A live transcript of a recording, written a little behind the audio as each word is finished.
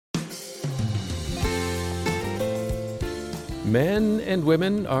Men and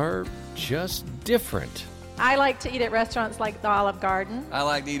women are just different. I like to eat at restaurants like the Olive Garden. I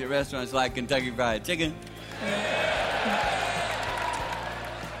like to eat at restaurants like Kentucky Fried Chicken.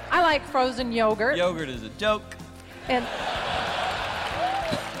 I like frozen yogurt. Yogurt is a joke. And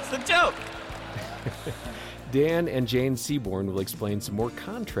it's a joke. Dan and Jane Seaborn will explain some more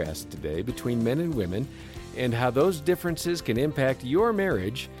contrast today between men and women and how those differences can impact your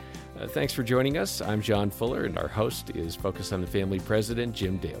marriage. Thanks for joining us. I'm John Fuller, and our host is Focus on the Family President,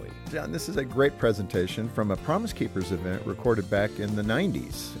 Jim Daly. John, this is a great presentation from a Promise Keepers event recorded back in the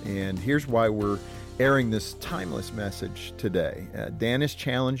 90s. And here's why we're airing this timeless message today. Dan is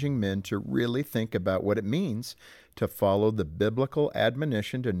challenging men to really think about what it means to follow the biblical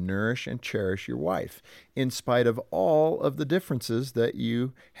admonition to nourish and cherish your wife, in spite of all of the differences that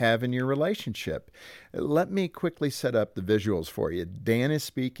you have in your relationship. Let me quickly set up the visuals for you. Dan is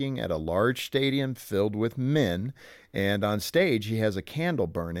speaking at a large stadium filled with men, and on stage he has a candle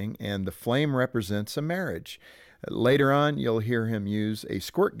burning, and the flame represents a marriage. Later on, you'll hear him use a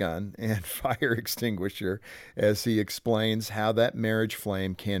squirt gun and fire extinguisher as he explains how that marriage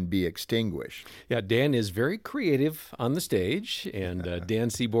flame can be extinguished. Yeah, Dan is very creative on the stage, and Dan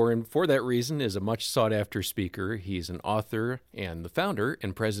Seaborn, for that reason, is a much sought-after speaker. He's an author and the founder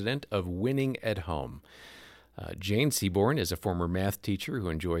and president of Winning at Home. Jane Seaborn is a former math teacher who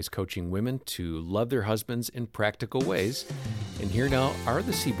enjoys coaching women to love their husbands in practical ways. And here now are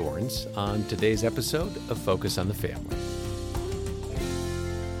the Seaborns on today's episode of Focus on the Family.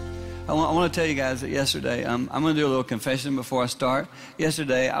 I want to tell you guys that yesterday, I'm going to do a little confession before I start.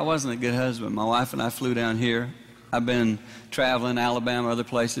 Yesterday, I wasn't a good husband. My wife and I flew down here. I've been traveling, Alabama, other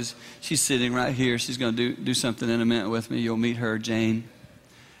places. She's sitting right here. She's going to do something in a minute with me. You'll meet her, Jane.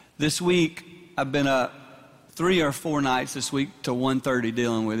 This week, I've been up 3 or 4 nights this week till 1:30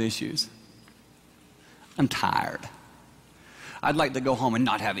 dealing with issues. I'm tired. I'd like to go home and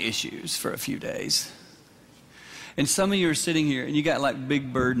not have issues for a few days. And some of you are sitting here and you got like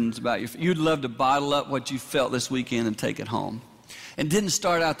big burdens about you. You'd love to bottle up what you felt this weekend and take it home. It didn't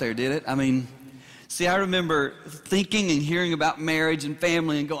start out there, did it? I mean, see, I remember thinking and hearing about marriage and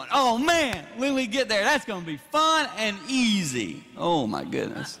family and going, oh man, when we get there, that's going to be fun and easy. Oh my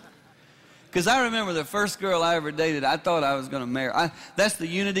goodness. Because I remember the first girl I ever dated, I thought I was going to marry. That's the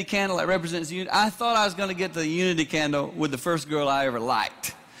unity candle that represents unity. I thought I was going to get the unity candle with the first girl I ever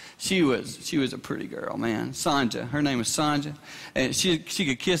liked. She was a pretty girl, man. Sanja. Her name was Sanja. And she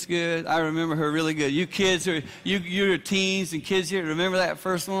could kiss good. I remember her really good. You kids, you're teens and kids here, remember that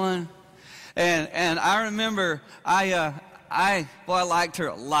first one? And I remember I liked her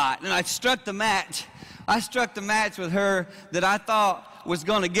a lot. And I struck the match. I struck the match with her that I thought was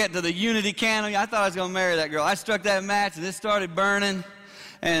going to get to the unity candle. I thought I was going to marry that girl. I struck that match and it started burning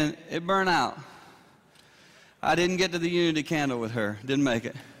and it burned out. I didn't get to the unity candle with her. Didn't make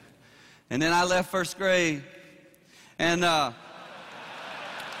it. And then I left first grade. And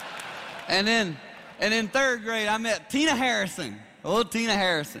then in third grade I met Tina Harrison. Old Tina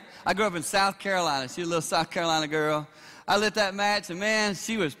Harrison. I grew up in South Carolina. She was a little South Carolina girl. I lit that match and man,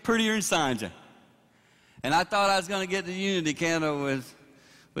 she was prettier than Sanja. And I thought I was going to get the unity candle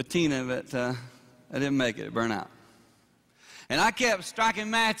with Tina, but I didn't make it. It burned out. And I kept striking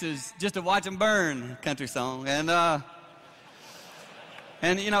matches just to watch them burn, country song. And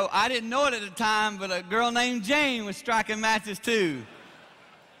you know, I didn't know it at the time, but a girl named Jane was striking matches too.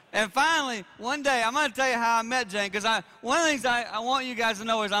 And finally, one day, I'm going to tell you how I met Jane, because one of the things I want you guys to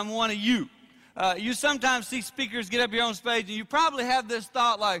know is I'm one of you. You sometimes see speakers get up here on stage, and you probably have this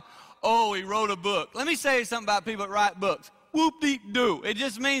thought like, oh, he wrote a book. Let me say something about people that write books. Whoop-de-doo. It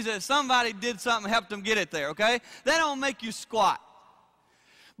just means that somebody did something and helped them get it there, okay? That don't make you squat.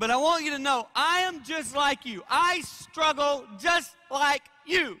 But I want you to know, I am just like you. I struggle just like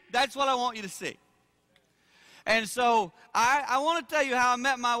you. That's what I want you to see. And so I want to tell you how I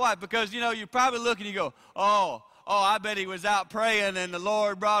met my wife, because, you know, you probably look and you go, oh, I bet he was out praying and the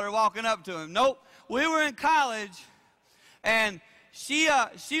Lord brought her walking up to him. Nope. We were in college, and she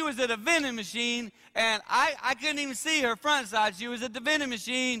was at a vending machine, and I couldn't even see her front side. She was at the vending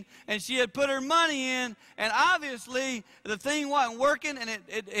machine, and she had put her money in, and obviously the thing wasn't working, and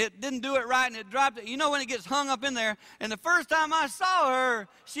it didn't do it right, and it dropped it. You know when it gets hung up in there? And the first time I saw her,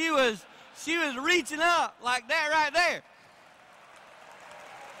 she was reaching up like that right there.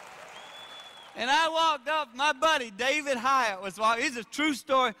 And I walked up, my buddy David Hyatt was walking. It's a true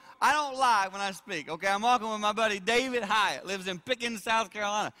story. I don't lie when I speak, okay? I'm walking with my buddy David Hyatt, lives in Pickens, South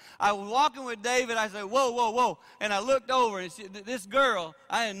Carolina. I was walking with David. I said, whoa, whoa, whoa. And I looked over, and this girl,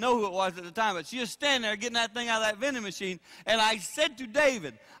 I didn't know who it was at the time, but she was standing there getting that thing out of that vending machine. And I said to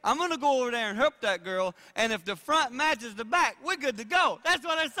David, I'm going to go over there and help that girl, and if the front matches the back, we're good to go. That's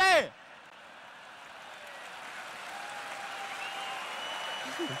what I said.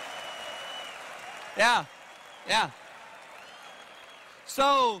 Yeah, yeah.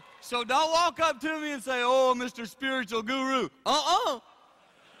 So don't walk up to me and say, oh, Mr. Spiritual Guru. I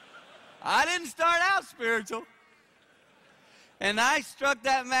didn't start out spiritual. And I struck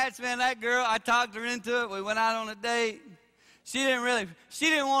that match, man. That girl, I talked her into it. We went out on a date. She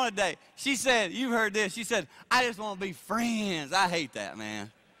didn't want a date. She said, you've heard this. She said, I just want to be friends. I hate that,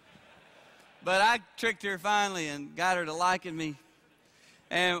 man. But I tricked her finally and got her to liking me.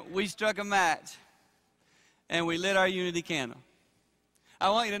 And we struck a match. And we lit our unity candle. I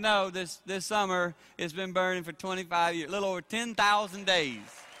want you to know this summer it's been burning for 25 years, a little over 10,000 days.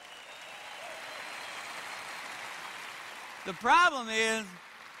 The problem is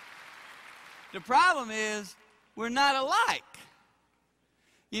we're not alike.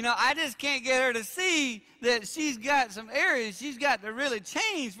 You know, I just can't get her to see that she's got some areas she's got to really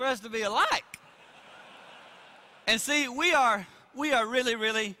change for us to be alike. And see, we are really,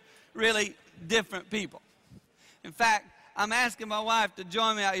 really, really different people. In fact, I'm asking my wife to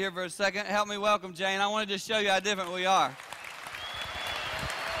join me out here for a second. Help me welcome Jane. I want to just show you how different we are.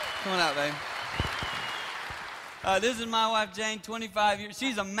 Come on out, babe. This is my wife, Jane, 25 years.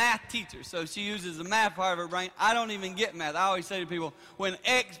 She's a math teacher, so she uses the math part of her brain. I don't even get math. I always say to people, when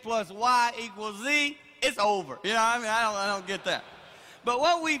X plus Y equals Z, it's over. You know what I mean? I don't get that. But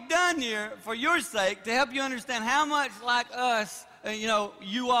what we've done here, for your sake, to help you understand how much like us,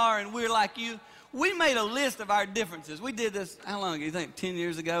 you are and we're like you, we made a list of our differences. We did this, how long do you think, 10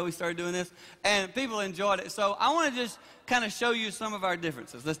 years ago we started doing this? And people enjoyed it. So I want to just kind of show you some of our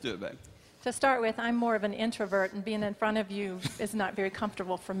differences. Let's do it, babe. To start with, I'm more of an introvert, and being in front of you is not very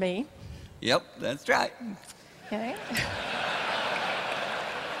comfortable for me. Yep, that's right. Okay.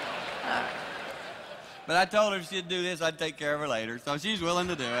 But I told her if she'd do this, I'd take care of her later. So she's willing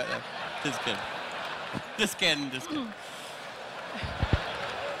to do it. Just kidding. Just kidding, just kidding.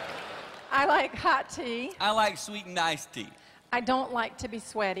 I like hot tea. I like sweetened iced tea. I don't like to be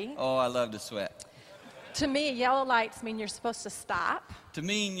sweaty. Oh, I love to sweat. To me, yellow lights mean you're supposed to stop. To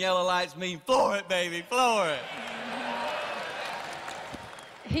me, yellow lights mean floor it, baby, floor it.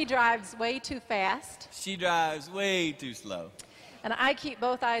 He drives way too fast. She drives way too slow. And I keep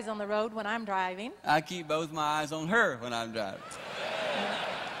both eyes on the road when I'm driving. I keep both my eyes on her when I'm driving.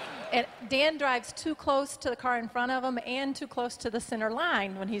 And Dan drives too close to the car in front of him and too close to the center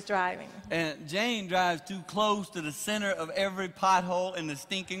line when he's driving. And Jane drives too close to the center of every pothole in the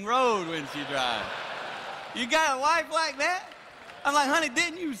stinking road when she drives. You got a wife like that? I'm like, honey,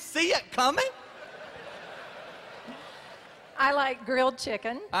 didn't you see it coming? I like grilled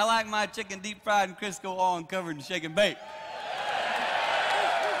chicken. I like my chicken deep fried in Crisco oil and covered in shake and bake.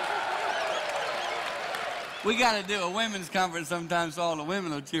 We got to do a women's conference sometime so all the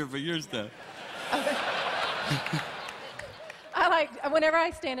women will cheer for your stuff. I like, whenever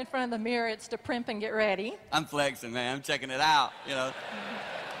I stand in front of the mirror, it's to primp and get ready. I'm flexing, man. I'm checking it out, you know.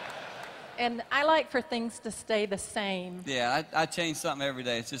 And I like for things to stay the same. Yeah, I change something every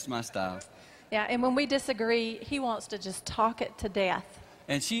day. It's just my style. Yeah, and when we disagree, he wants to just talk it to death.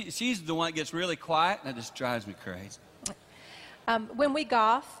 And she's the one that gets really quiet, and that just drives me crazy. When we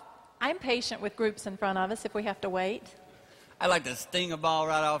golf, I'm patient with groups in front of us if we have to wait. I like to sting a ball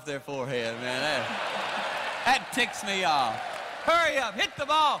right off their forehead, man. That ticks me off. Hurry up, hit the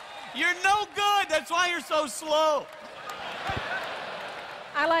ball. You're no good. That's why you're so slow.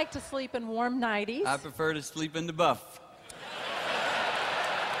 I like to sleep in warm nighties. I prefer to sleep in the buff.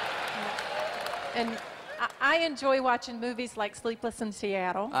 And I enjoy watching movies like Sleepless in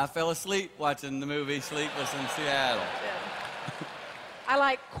Seattle. I fell asleep watching the movie Sleepless in Seattle. I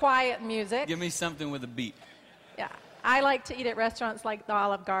like quiet music. Give me something with a beat. Yeah. I like to eat at restaurants like the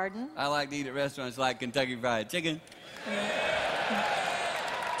Olive Garden. I like to eat at restaurants like Kentucky Fried Chicken.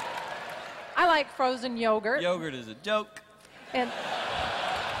 I like frozen yogurt. Yogurt is a joke. And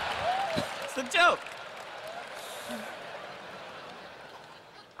it's a joke.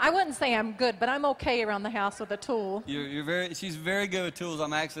 I wouldn't say I'm good, but I'm okay around the house with a tool. She's very good with tools.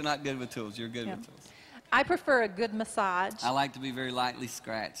 I'm actually not good with tools. You're good with tools. I prefer a good massage. I like to be very lightly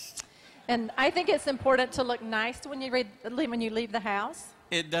scratched. And I think it's important to look nice when you leave the house.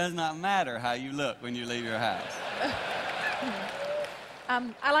 It does not matter how you look when you leave your house.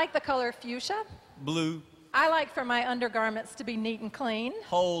 I like the color fuchsia. Blue. I like for my undergarments to be neat and clean.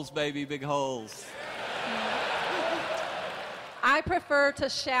 Holes, baby, big holes. I prefer to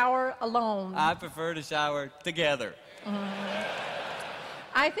shower alone. I prefer to shower together.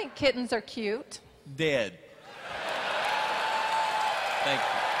 I think kittens are cute. Dead. Thank you.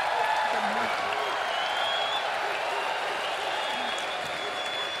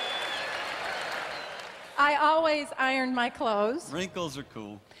 I always iron my clothes. Wrinkles are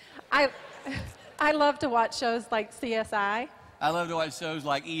cool. I love to watch shows like CSI. I love to watch shows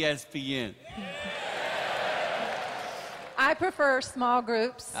like ESPN. I prefer small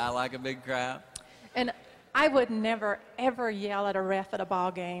groups. I like a big crowd. And I would never, ever yell at a ref at a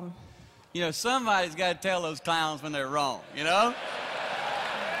ball game. You know, somebody's got to tell those clowns when they're wrong, you know?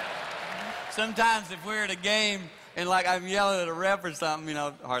 Sometimes if we're at a game and like I'm yelling at a ref or something, you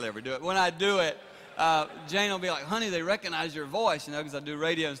know, hardly ever do it. When I do it, Jane will be like, honey, they recognize your voice, you know, because I do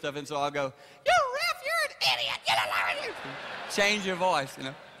radio and stuff, and so I'll go, you ref, you're an idiot. Change your voice, you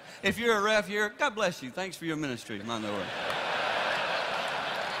know. If you're a ref, God bless you. Thanks for your ministry. Mind the word.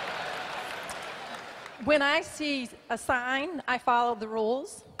 When I see a sign, I follow the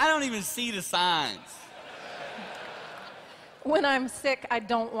rules. I don't even see the signs. When I'm sick, I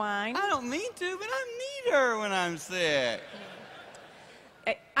don't whine. I don't mean to, but I'm neater when I'm sick.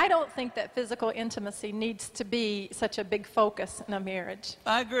 I don't think that physical intimacy needs to be such a big focus in a marriage.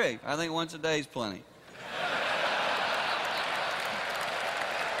 I agree. I think once a day is plenty.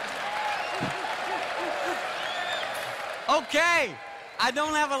 Okay, I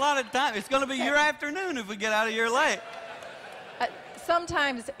don't have a lot of time. It's going to be your afternoon if we get out of here late.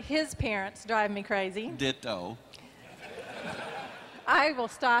 Sometimes his parents drive me crazy. Ditto. I will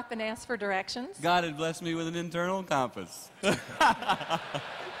stop and ask for directions. God had blessed me with an internal compass.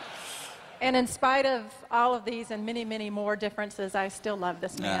 And in spite of all of these and many, many more differences, I still love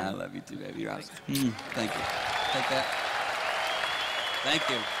this man. I love you too, baby. You're awesome. Thank you. Take that. Thank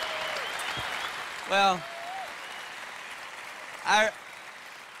you. Well,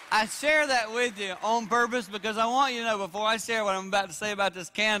 I share that with you on purpose because I want you to know before I share what I'm about to say about this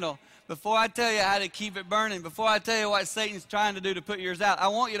candle, before I tell you how to keep it burning, before I tell you what Satan's trying to do to put yours out, I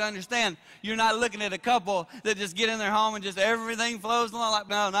want you to understand you're not looking at a couple that just get in their home and just everything flows along. Like,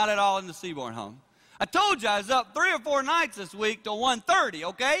 no, not at all in the Seaborn home. I told you I was up 3 or 4 nights this week till 1:30,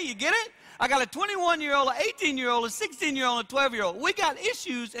 okay? You get it? I got a 21-year-old, an 18-year-old, a 16-year-old, and a 12-year-old. We got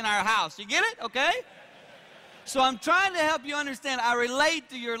issues in our house. You get it? Okay? So I'm trying to help you understand I relate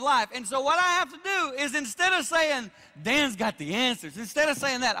to your life. And so what I have to do is instead of saying, Dan's got the answers, instead of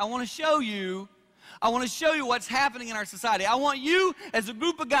saying that, I want to show you what's happening in our society. I want you as a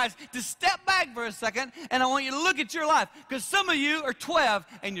group of guys to step back for a second, and I want you to look at your life. Because some of you are 12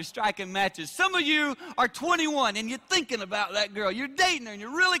 and you're striking matches. Some of you are 21 and you're thinking about that girl. You're dating her and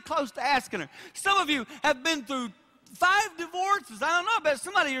you're really close to asking her. Some of you have been through 5 divorces. I don't know, but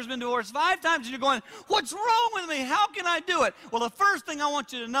somebody here has been divorced 5 times and you're going, what's wrong with me? How can I do it? Well, the first thing I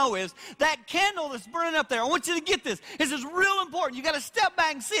want you to know is that candle that's burning up there, I want you to get this. This is real important. You got to step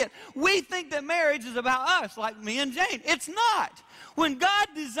back and see it. We think that marriage is about us, like me and Jane. It's not. When God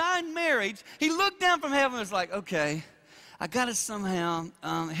designed marriage, he looked down from heaven and was like, okay, I got to somehow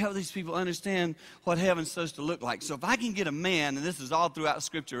help these people understand what heaven's supposed to look like. So if I can get a man, and this is all throughout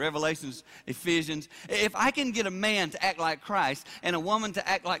Scripture, Revelations, Ephesians, if I can get a man to act like Christ and a woman to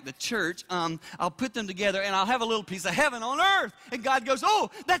act like the church, I'll put them together and I'll have a little piece of heaven on earth. And God goes,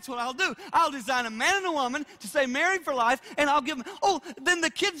 oh, that's what I'll do. I'll design a man and a woman to stay married for life, and I'll give them, oh, then the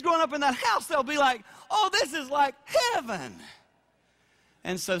kids growing up in that house, they'll be like, oh, this is like heaven.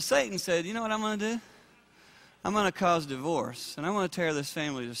 And so Satan said, you know what I'm going to do? I'm going to cause divorce, and I'm going to tear this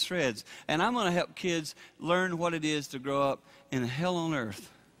family to shreds, and I'm going to help kids learn what it is to grow up in hell on earth.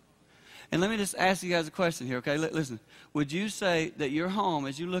 And let me just ask you guys a question here, okay? Listen, would you say that your home,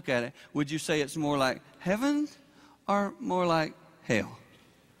 as you look at it, would you say it's more like heaven or more like hell?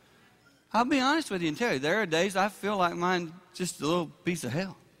 I'll be honest with you and tell you, there are days I feel like mine's just a little piece of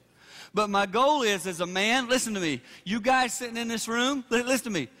hell. But my goal is, as a man, listen to me, you guys sitting in this room, listen to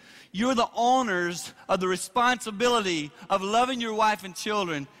me. You're the owners of the responsibility of loving your wife and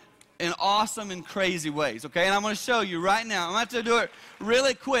children in awesome and crazy ways, okay? And I'm going to show you right now. I'm going to have to do it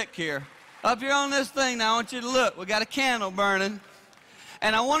really quick here. Up here on this thing now, I want you to look. We got a candle burning.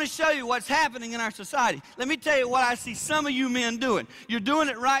 And I want to show you what's happening in our society. Let me tell you what I see some of you men doing. You're doing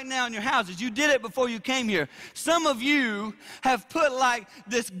it right now in your houses. You did it before you came here. Some of you have put like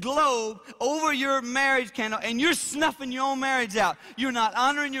this globe over your marriage candle, and you're snuffing your own marriage out. You're not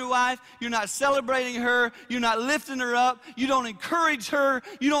honoring your wife. You're not celebrating her. You're not lifting her up. You don't encourage her.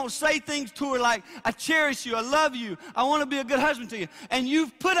 You don't say things to her like, I cherish you. I love you. I want to be a good husband to you. And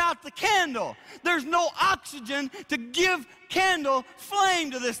you've put out the candle. There's no oxygen to give candle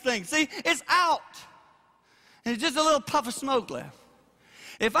flame to this thing. See, it's out. And it's just a little puff of smoke left.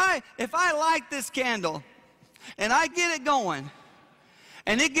 If I light this candle and I get it going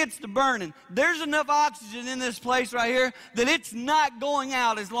and it gets to burning, there's enough oxygen in this place right here that it's not going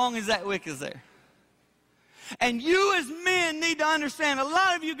out as long as that wick is there. And you as men need to understand, a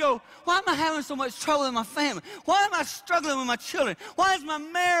lot of you go, why am I having so much trouble in my family? Why am I struggling with my children? Why is my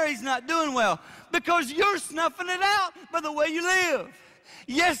marriage not doing well? Because you're snuffing it out by the way you live.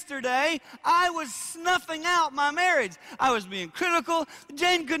 Yesterday, I was snuffing out my marriage. I was being critical.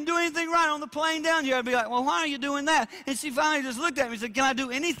 Jane couldn't do anything right on the plane down here. I'd be like, well, why are you doing that? And she finally just looked at me and said, can I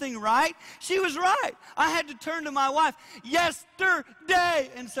do anything right? She was right. I had to turn to my wife yesterday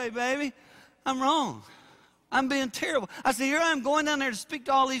and say, baby, I'm wrong. I'm being terrible. I said, here I am going down there to speak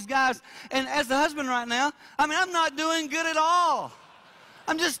to all these guys. And as a husband right now, I'm not doing good at all.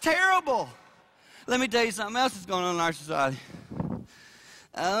 I'm just terrible. Let me tell you something else that's going on in our society.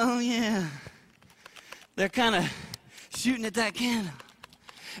 Oh, yeah. They're kind of shooting at that candle.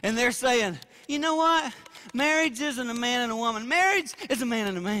 And they're saying, you know what? Marriage isn't a man and a woman. Marriage is a man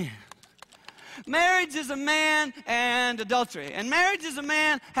and a man. Marriage is a man and adultery. And marriage is a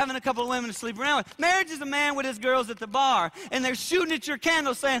man having a couple of women to sleep around with. Marriage is a man with his girls at the bar. And they're shooting at your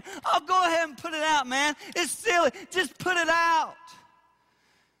candle saying, oh, go ahead and put it out, man. It's silly. Just put it out.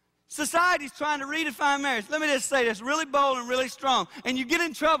 Society's trying to redefine marriage. Let me just say this really bold and really strong. And you get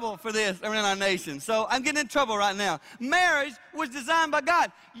in trouble for this in our nation. So I'm getting in trouble right now. Marriage was designed by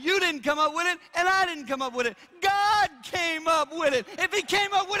God. You didn't come up with it, and I didn't come up with it. God came up with it. If he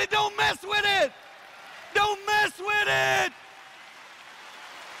came up with it, don't mess with it. Don't mess with it.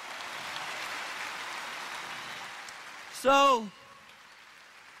 So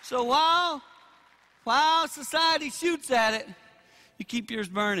while society shoots at it, you keep yours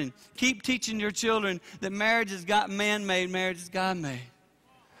burning. Keep teaching your children that marriage is not man-made, marriage is God-made.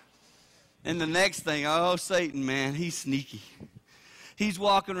 And the next thing, oh, Satan, man, he's sneaky. He's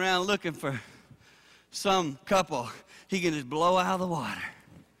walking around looking for some couple he can just blow out of the water.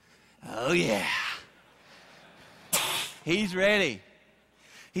 Oh, yeah. He's ready.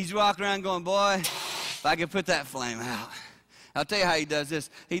 He's walking around going, boy, if I could put that flame out. I'll tell you how he does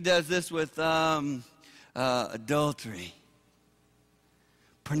this. He does this with adultery.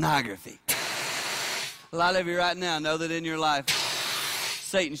 Pornography. A lot of you right now know that in your life,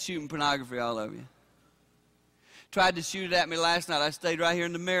 Satan's shooting pornography all over you. Tried to shoot it at me last night. I stayed right here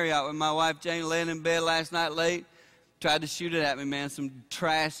in the Marriott with my wife Jane, laying in bed last night late. Tried to shoot it at me, man. Some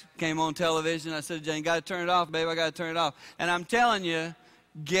trash came on television. I said, Jane, got to turn it off, babe. I got to turn it off. And I'm telling you,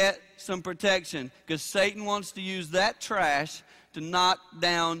 get some protection, because Satan wants to use that trash to knock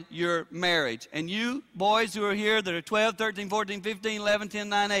down your marriage. And you boys who are here that are 12, 13, 14, 15, 11, 10,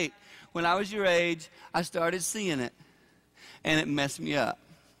 9, 8, when I was your age, I started seeing it, and it messed me up.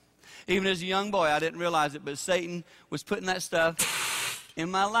 Even as a young boy, I didn't realize it, but Satan was putting that stuff in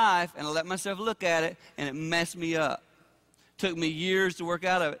my life, and I let myself look at it, and it messed me up. Took me years to work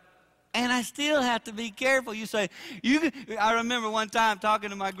out of it. And I still have to be careful. You say, I remember one time talking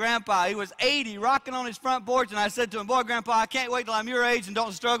to my grandpa. He was 80, rocking on his front porch, and I said to him, boy, Grandpa, I can't wait till I'm your age and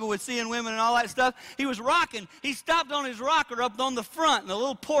don't struggle with seeing women and all that stuff. He was rocking. He stopped on his rocker up on the front in the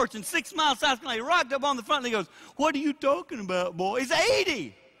little porch in 6 Mile, South Carolina. He rocked up on the front, and he goes, what are you talking about, boy? He's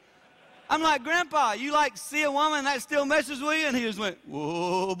 80. I'm like, Grandpa, you like see a woman that still messes with you? And he just went,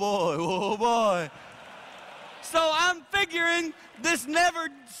 whoa, boy, whoa, boy. So I'm figuring this never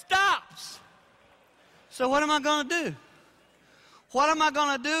stops. So what am I going to do? What am I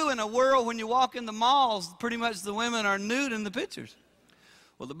going to do in a world when you walk in the malls, pretty much the women are nude in the pictures?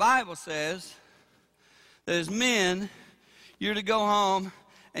 Well, the Bible says that as men, you're to go home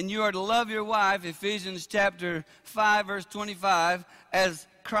and you are to love your wife, Ephesians chapter 5, verse 25, as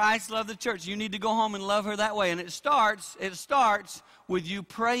Christ loved the church. You need to go home and love her that way. And it starts with you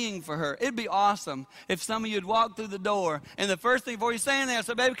praying for her. It'd be awesome if some of you had walked through the door, and the first thing before you say anything, I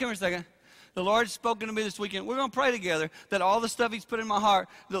said, baby, come here a second. The Lord's spoken to me this weekend. We're going to pray together that all the stuff he's put in my heart,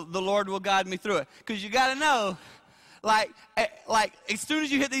 the Lord will guide me through it. Because you got to know, like as soon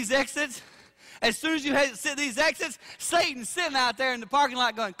as you hit these exits, Satan's sitting out there in the parking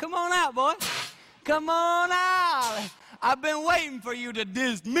lot going, come on out, boy. Come on out. I've been waiting for you to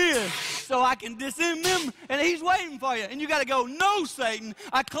dismiss so I can dismember, and he's waiting for you. And you got to go, no, Satan,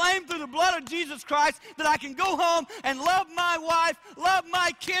 I claim through the blood of Jesus Christ that I can go home and love my wife, love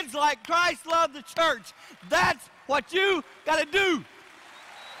my kids like Christ loved the church. That's what you got to do.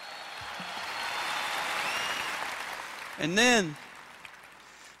 And then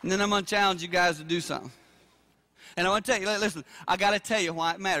I'm going to challenge you guys to do something. And I want to tell you, listen, I got to tell you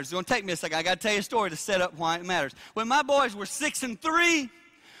why it matters. It's going to take me a second. I got to tell you a story to set up why it matters. When my boys were 6 and 3,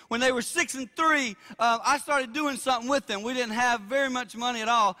 I started doing something with them. We didn't have very much money at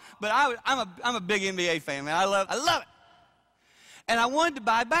all, but I'm a big NBA fan, man. I love it. And I wanted to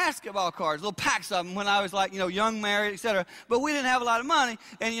buy basketball cards, little packs of them when I was like, young, married, etc. But we didn't have a lot of money.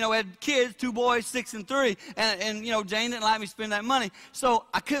 And, we had kids, 2 boys, 6 and 3. And Jane didn't like me spend that money. So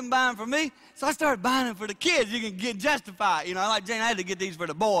I couldn't buy them for me. So I started buying them for the kids. You can justify it. Like Jane, I had to get these for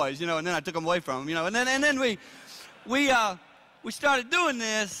the boys, and then I took them away from them, And then we started doing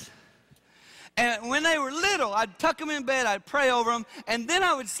this. And when they were little, I'd tuck them in bed. I'd pray over them. And then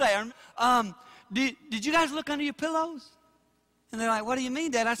I would say, did you guys look under your pillows? And they're like, what do you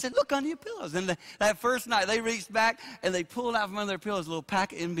mean, Dad? I said, look under your pillows. And that first night, they reached back, and they pulled out from under their pillows a little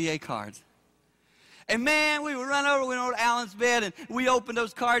pack of NBA cards. And, man, we would run over, went over to Alan's bed, and we opened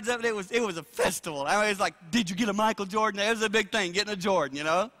those cards up, and it was a festival. I mean, it was like, did you get a Michael Jordan? It was a big thing, getting a Jordan,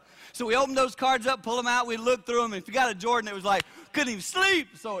 So we opened those cards up, pull them out, we'd look through them, and if you got a Jordan, it was like, couldn't even sleep,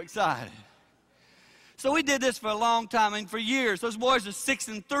 so excited. So we did this for a long time, for years. Those boys are 6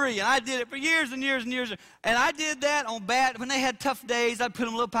 and 3, and I did it for years and years and years. And I did that on when they had tough days. I'd put them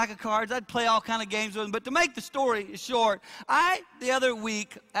in a little pack of cards. I'd play all kind of games with them. But to make the story short, the other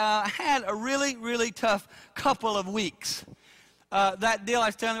week, had a really, really tough couple of weeks. That deal I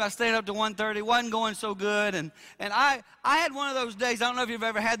was telling you, I stayed up to 1:30, wasn't going so good. And I had one of those days, I don't know if you've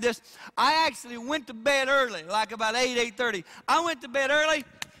ever had this. I actually went to bed early, like about 8:30. I went to bed early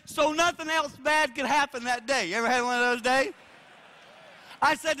so nothing else bad could happen that day. You ever had one of those days?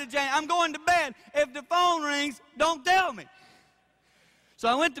 I said to Jane, I'm going to bed. If the phone rings, don't tell me. So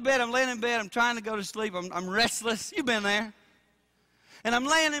I went to bed. I'm laying in bed. I'm trying to go to sleep. I'm restless. You've been there. And I'm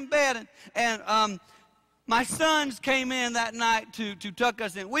laying in bed, and my sons came in that night to tuck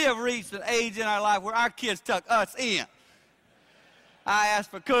us in. We have reached an age in our life where our kids tuck us in. I ask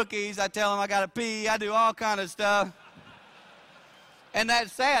for cookies. I tell them I got to pee. I do all kind of stuff. And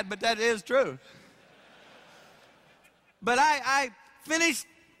that's sad, but that is true. But I finished,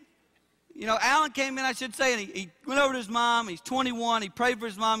 Alan came in, I should say, and he went over to his mom. He's 21. He prayed for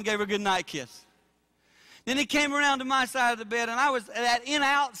his mom, gave her a good night kiss. Then he came around to my side of the bed, and I was at that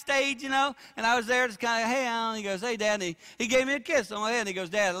in-out stage, and I was there just kind of, hey, Alan. He goes, hey, Dad. And he gave me a kiss on my head, and he goes,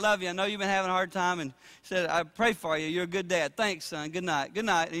 Dad, I love you. I know you've been having a hard time. And he said, I pray for you. You're a good dad. Thanks, son. Good night. Good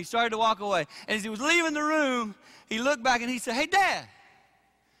night. And he started to walk away. And as he was leaving the room, he looked back, and he said, hey, Dad,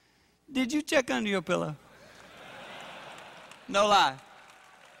 did you check under your pillow? No lie.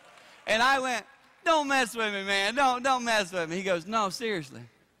 And I went, don't mess with me, man. Don't mess with me. He goes, no, seriously.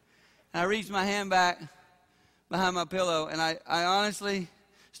 And I reached my hand back behind my pillow, and I honestly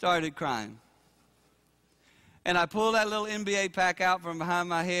started crying. And I pulled that little NBA pack out from behind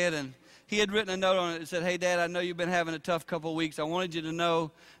my head, and he had written a note on it that said, hey, Dad, I know you've been having a tough couple of weeks. I wanted you to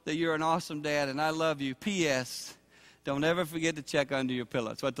know that you're an awesome dad, and I love you. P.S., don't ever forget to check under your pillow.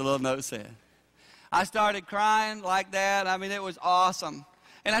 That's what the little note said. I started crying like that. I mean, it was awesome.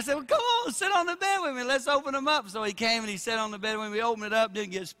 And I said, well, come on, sit on the bed with me. Let's open them up. So he came and he sat on the bed when we opened it up,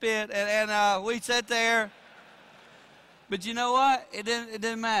 didn't get spit. And we sat there. But you know what? It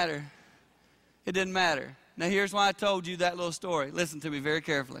didn't matter. It didn't matter. Now, here's why I told you that little story. Listen to me very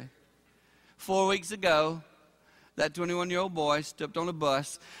carefully. 4 weeks ago, that 21-year-old boy stepped on a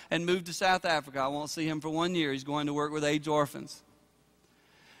bus and moved to South Africa. I won't see him for 1 year. He's going to work with AIDS orphans.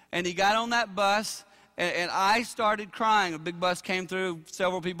 And he got on that bus, and I started crying. A big bus came through,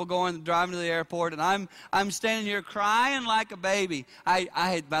 several people driving to the airport, and I'm standing here crying like a baby. I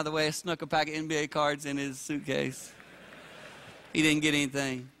had, by the way, I snuck a pack of NBA cards in his suitcase. He didn't get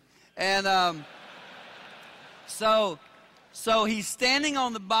anything. And so he's standing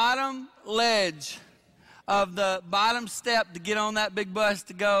on the bottom ledge of the bottom step to get on that big bus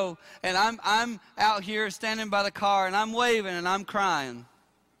to go. And I'm out here standing by the car, and I'm waving, and I'm crying.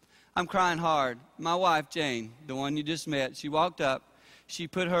 I'm crying hard. My wife, Jane, the one you just met, she walked up. She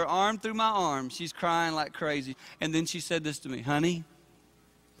put her arm through my arm. She's crying like crazy. And then she said this to me, honey,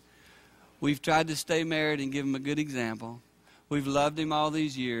 we've tried to stay married and give him a good example. We've loved him all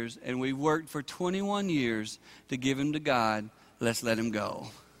these years, and we've worked for 21 years to give him to God. Let's let him go.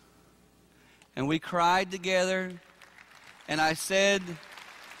 And we cried together, and I said,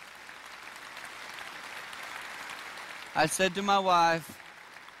 I said to my wife,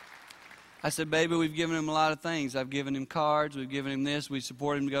 I said, baby, we've given him a lot of things. I've given him cards. We've given him this. We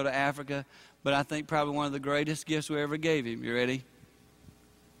support him to go to Africa. But I think probably one of the greatest gifts we ever gave him. You ready?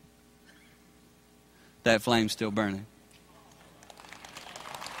 That flame's still burning.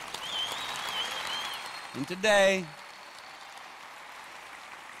 And today,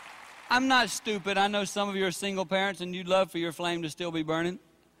 I'm not stupid. I know some of you are single parents and you'd love for your flame to still be burning.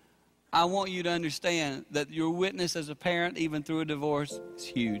 I want you to understand that your witness as a parent, even through a divorce, is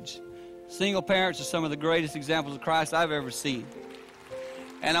huge. Single parents are some of the greatest examples of Christ I've ever seen.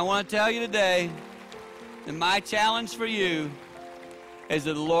 And I want to tell you today that my challenge for you is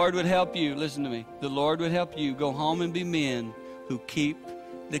that the Lord would help you. Listen to me. The Lord would help you go home and be men who keep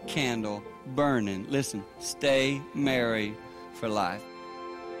the candle burning. Listen, stay married for life.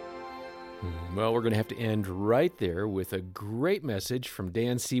 Well, we're going to have to end right there with a great message from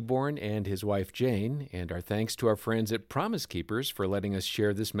Dan Seaborn and his wife Jane, and our thanks to our friends at Promise Keepers for letting us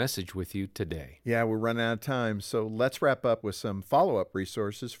share this message with you today. Yeah, we're running out of time, so let's wrap up with some follow-up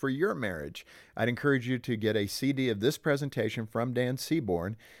resources for your marriage. I'd encourage you to get a CD of this presentation from Dan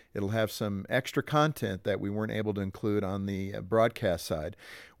Seaborn. It'll have some extra content that we weren't able to include on the broadcast side.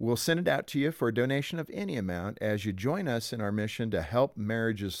 We'll send it out to you for a donation of any amount as you join us in our mission to help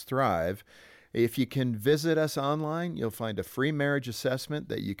marriages thrive. If you can visit us online, you'll find a free marriage assessment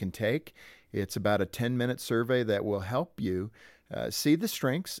that you can take. It's about a 10-minute survey that will help you see the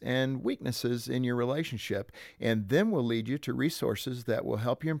strengths and weaknesses in your relationship, and then will lead you to resources that will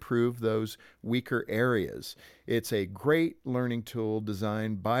help you improve those weaker areas. It's a great learning tool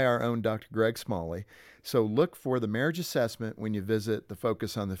designed by our own Dr. Greg Smalley. So look for the marriage assessment when you visit the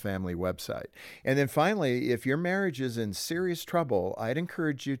Focus on the Family website. And then finally, if your marriage is in serious trouble, I'd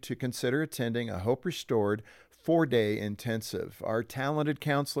encourage you to consider attending a Hope Restored 4-day intensive. Our talented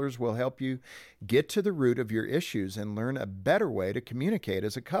counselors will help you get to the root of your issues and learn a better way to communicate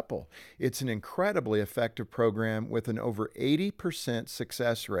as a couple. It's an incredibly effective program with an over 80%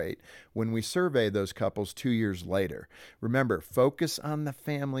 success rate when we survey those couples 2 years later. Remember, Focus on the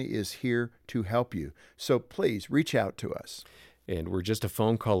Family is here to help you. So please reach out to us. And we're just a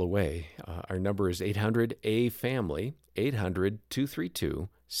phone call away. Our number is 800-A-FAMILY,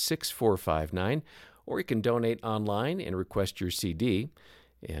 800-232-6459. Or you can donate online and request your CD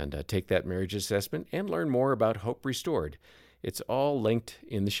and take that marriage assessment and learn more about Hope Restored. It's all linked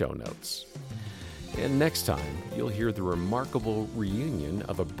in the show notes. And next time, you'll hear the remarkable reunion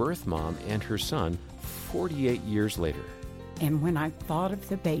of a birth mom and her son 48 years later. And when I thought of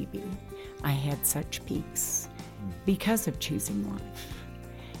the baby, I had such peace because of choosing life.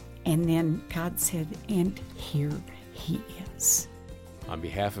 And then God said, and here he is. On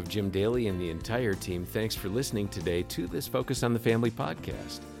behalf of Jim Daly and the entire team, thanks for listening today to this Focus on the Family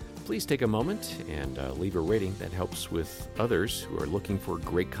podcast. Please take a moment and leave a rating. That helps with others who are looking for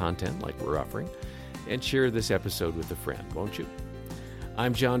great content like we're offering. And share this episode with a friend, won't you?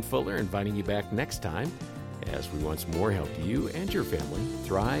 I'm John Fuller, inviting you back next time as we once more help you and your family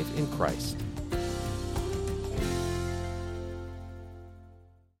thrive in Christ.